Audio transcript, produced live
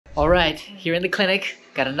All right, here in the clinic,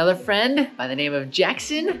 got another friend by the name of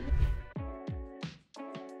Jackson.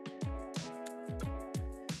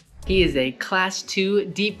 He is a class 2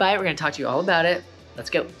 deep bite. We're gonna talk to you all about it. Let's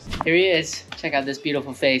go. Here he is. Check out this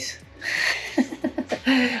beautiful face.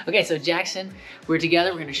 Okay, so Jackson, we're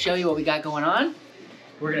together. We're gonna show you what we got going on.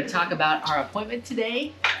 We're gonna talk about our appointment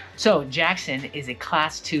today. So Jackson is a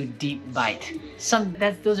class 2 deep bite.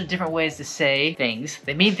 Those are different ways to say things.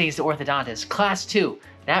 They mean things to orthodontists. Class 2,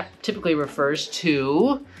 that typically refers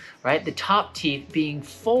to, right, the top teeth being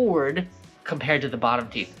forward compared to the bottom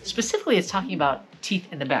teeth. Specifically, it's talking about teeth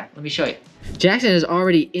in the back. Let me show you. Jackson is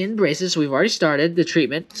already in braces, so we've already started the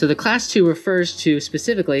treatment. So the class 2 refers to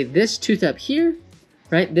specifically this tooth up here,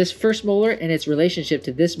 right? This first molar and its relationship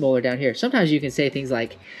to this molar down here. Sometimes you can say things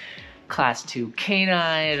like class 2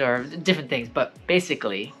 canine or different things, but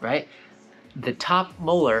basically, right, the top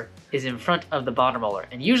molar is in front of the bottom molar.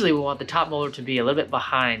 And usually we want the top molar to be a little bit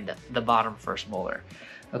behind the bottom first molar.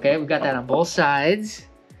 Okay, we've got that on both sides.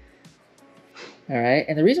 All right,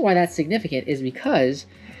 and the reason why that's significant is because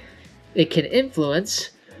it can influence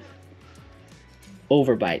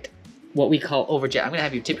overbite, what we call overjet. I'm gonna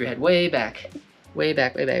have you tip your head way back, way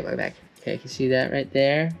back, way back, way back. Okay, you can see that right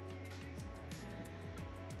there.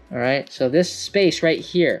 All right, so this space right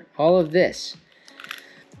here, all of this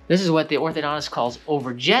is what the orthodontist calls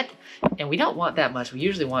overjet, and we don't want that much. We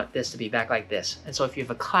usually want this to be back like this. And so if you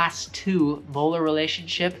have a class 2 molar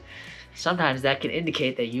relationship, sometimes that can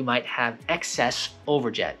indicate that you might have excess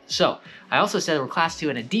overjet. So I also said we're class 2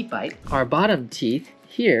 in a deep bite. Our bottom teeth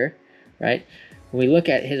here, right? When we look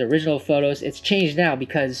at his original photos, it's changed now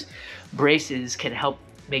because braces can help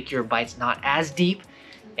make your bites not as deep.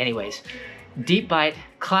 Anyways, deep bite,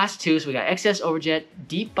 class 2, so we got excess overjet,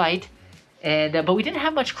 deep bite, and but we didn't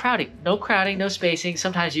have much crowding. No crowding, no spacing.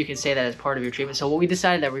 Sometimes you can say that as part of your treatment. So what we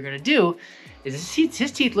decided that we're gonna do is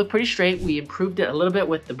his teeth look pretty straight. We improved it a little bit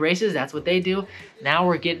with the braces. That's what they do. Now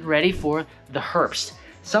we're getting ready for the herps.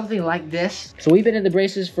 Something like this. So we've been in the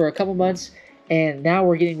braces for a couple months, and now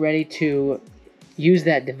we're getting ready to use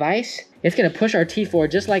that device. It's gonna push our teeth forward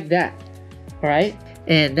just like that, all right?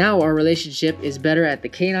 And now our relationship is better at the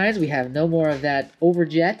canines. We have no more of that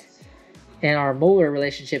overjet, and our molar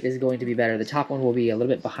relationship is going to be better. The top one will be a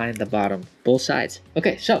little bit behind the bottom, both sides.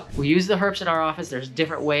 Okay, so we use the herps in our office. There's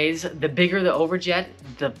different ways. The bigger the overjet,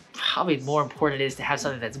 the probably more important it is to have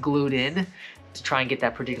something that's glued in to try and get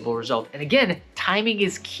that predictable result. And again, timing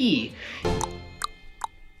is key.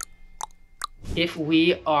 If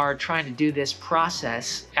we are trying to do this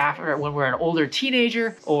process when we're an older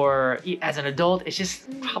teenager or as an adult, it's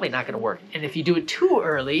just probably not gonna work. And if you do it too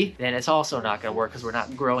early, then it's also not gonna work because we're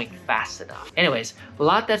not growing fast enough. Anyways, a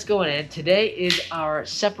lot that's going in. Today is our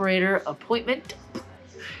separator appointment.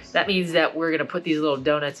 That means that we're gonna put these little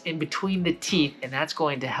donuts in between the teeth, and that's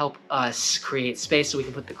going to help us create space so we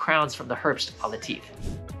can put the crowns from the herps on the teeth.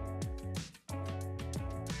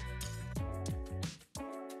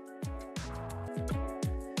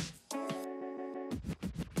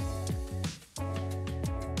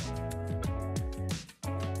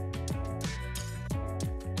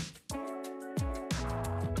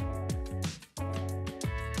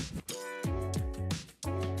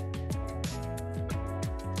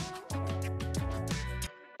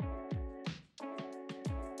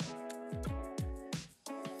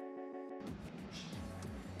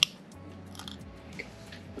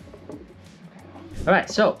 All right,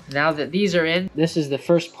 so now that these are in, this is the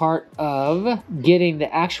first part of getting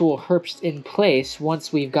the actual herps in place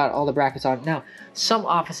once we've got all the brackets on. Now, some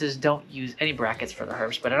offices don't use any brackets for the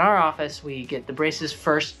herps, but in our office, we get the braces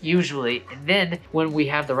first, usually, and then when we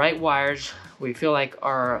have the right wires, we feel like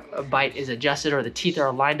our bite is adjusted or the teeth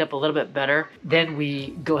are lined up a little bit better, then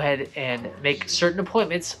we go ahead and make certain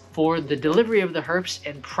appointments for the delivery of the herps.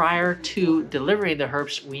 And prior to delivering the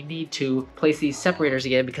herps, we need to place these separators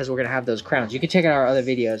again because we're gonna have those crowns. You can check out our other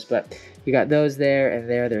videos, but you got those there and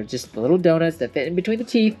there. They're just the little donuts that fit in between the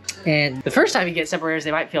teeth. And the first time you get separators,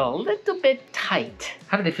 they might feel a little bit tight.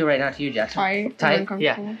 How do they feel right now to you, Jackson? Tight?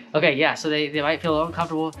 Yeah. Okay, yeah, so they might feel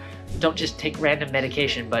uncomfortable. Don't just take random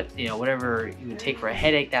medication, but you know, whatever you would take for a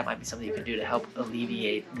headache, that might be something you can do to help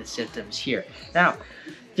alleviate the symptoms here. Now,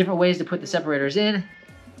 different ways to put the separators in.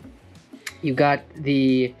 You've got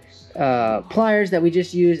the pliers that we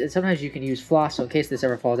just used, and sometimes you can use floss. So in case this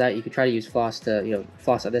ever falls out, you can try to use floss to, you know,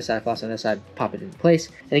 floss on this side, floss on this side, pop it in place.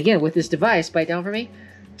 And again, with this device, bite down for me.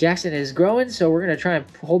 Jackson is growing, so we're gonna try and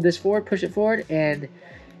hold this forward, push it forward, and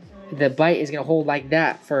the bite is gonna hold like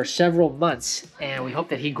that for several months. And we hope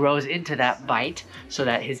that he grows into that bite so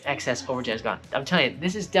that his excess overjet is gone. I'm telling you,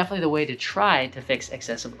 this is definitely the way to try to fix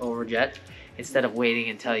excessive overjet, instead of waiting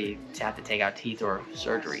until you have to take out teeth or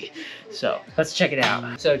surgery. So let's check it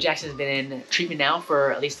out. So Jackson's been in treatment now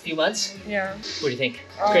for at least a few months. Yeah. What do you think?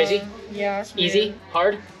 Crazy? Yeah. It's Easy? weird.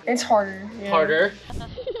 Hard? It's harder. Yeah. Harder?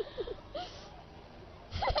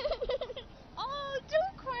 Oh,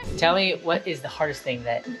 don't cry. Tell me, what is the hardest thing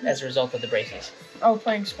that as a result of the braces? Oh,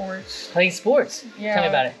 playing sports. Playing sports? Yeah. Tell me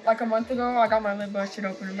about it. Like a month ago, I got my lip busted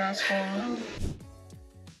open in basketball.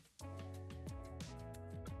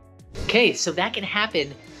 Okay, so that can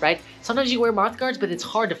happen, right? Sometimes you wear mouth guards, but it's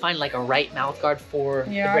hard to find like a right mouth guard for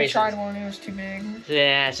the Yeah, I braces. tried one. It was too big.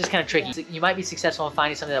 Yeah, it's just kind of tricky. So you might be successful in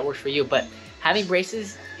finding something that works for you, but having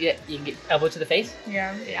braces, yeah, you can get elbow to the face.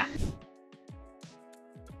 Yeah. Yeah.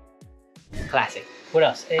 Classic. What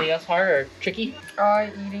else? Anything else hard or tricky?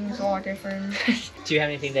 Eating's a lot different. Do you have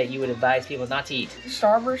anything that you would advise people not to eat?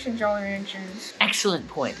 Starburst and Jolly Ranchers. Excellent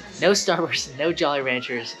point. No Starburst, no Jolly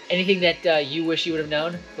Ranchers. Anything that you wish you would have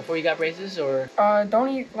known before you got braces, or? Don't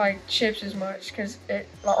eat like chips as much,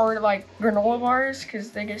 or like granola bars,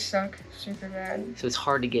 cause they get stuck super bad. So it's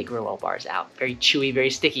hard to get granola bars out. Very chewy,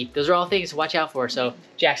 very sticky. Those are all things to watch out for. So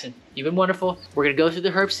Jackson, you've been wonderful. We're gonna go through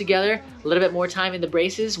the herps together. A little bit more time in the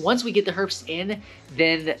braces. Once we get the herps in,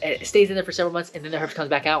 then it stays in there for several months, and then the herps comes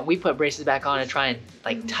back out. We put braces back on and try and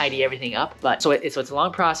like tidy everything up. But so it's a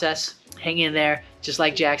long process. Hang in there, just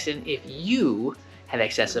like Jackson. If you have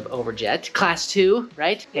excessive overjet, class 2,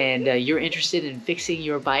 right? And you're interested in fixing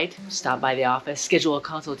your bite, stop by the office, schedule a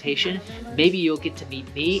consultation. Maybe you'll get to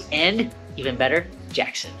meet me and, even better,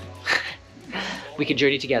 Jackson. We can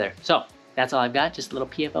journey together. So that's all I've got, just a little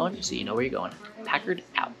PFO so you know where you're going. Packard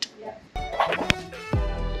out.